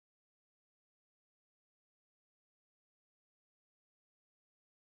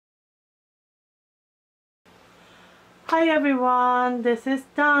Hi everyone, this is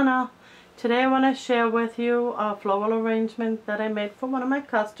Donna. Today I want to share with you a floral arrangement that I made for one of my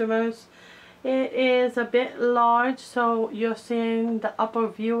customers. It is a bit large, so you're seeing the upper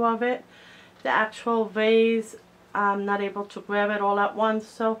view of it. The actual vase, I'm not able to grab it all at once,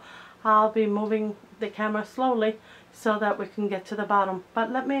 so I'll be moving the camera slowly so that we can get to the bottom.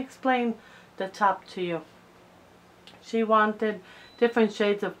 But let me explain the top to you. She wanted different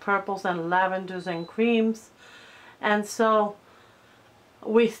shades of purples and lavenders and creams. And so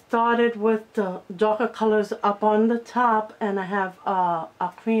we started with the darker colors up on the top, and I have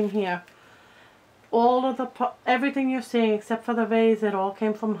a cream here. All of everything you're seeing except for the vase, it all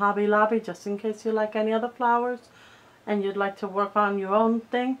came from Hobby Lobby, just in case you like any other flowers and you'd like to work on your own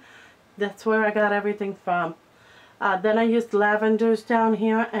thing. That's where I got everything from. Then I used lavenders down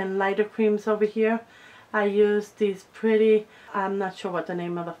here and lighter creams over here. I used these pretty, I'm not sure what the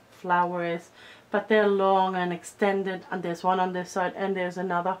name of the flower is, but they're long and extended, and there's one on this side and there's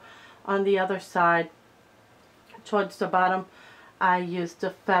another on the other side. Towards the bottom I used the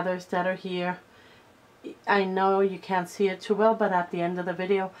feathers that are here. I know you can't see it too well, but at the end of the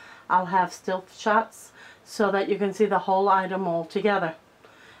video I'll have still shots so that you can see the whole item all together.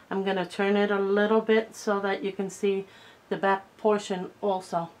 I'm going to turn it a little bit so that you can see the back portion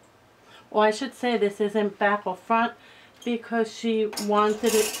also. Or I should say, this isn't back or front, because she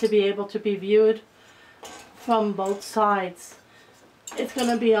wanted it to be able to be viewed from both sides. It's going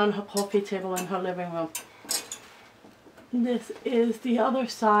to be on her coffee table in her living room. This is the other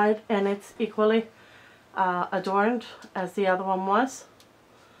side, and it's equally adorned as the other one was.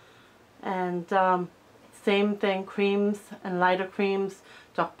 And same thing, creams and lighter creams,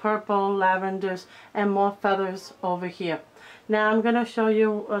 dark purple, lavenders, and more feathers over here. Now I'm going to show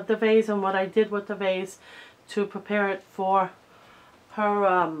you the vase and what I did with the vase to prepare it for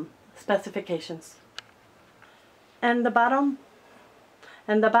her specifications. And the bottom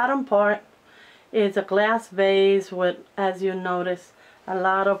part is a glass vase with, as you notice, a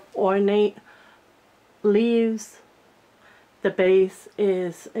lot of ornate leaves. The base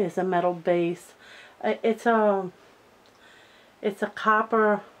is a metal base. It's a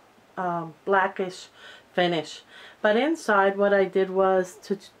copper blackish finish. But inside, what I did was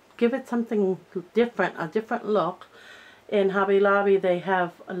to give it something different, a different look. In Hobby Lobby they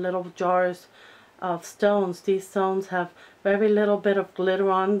have little jars of stones. These stones have very little bit of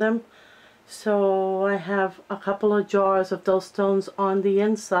glitter on them. So I have a couple of jars of those stones on the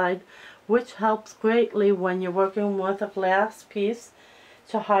inside, which helps greatly when you're working with a glass piece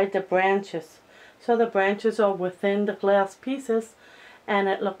to hide the branches. So the branches are within the glass pieces and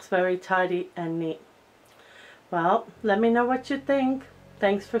it looks very tidy and neat. Well, let me know what you think.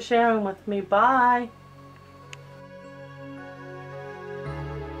 Thanks for sharing with me. Bye.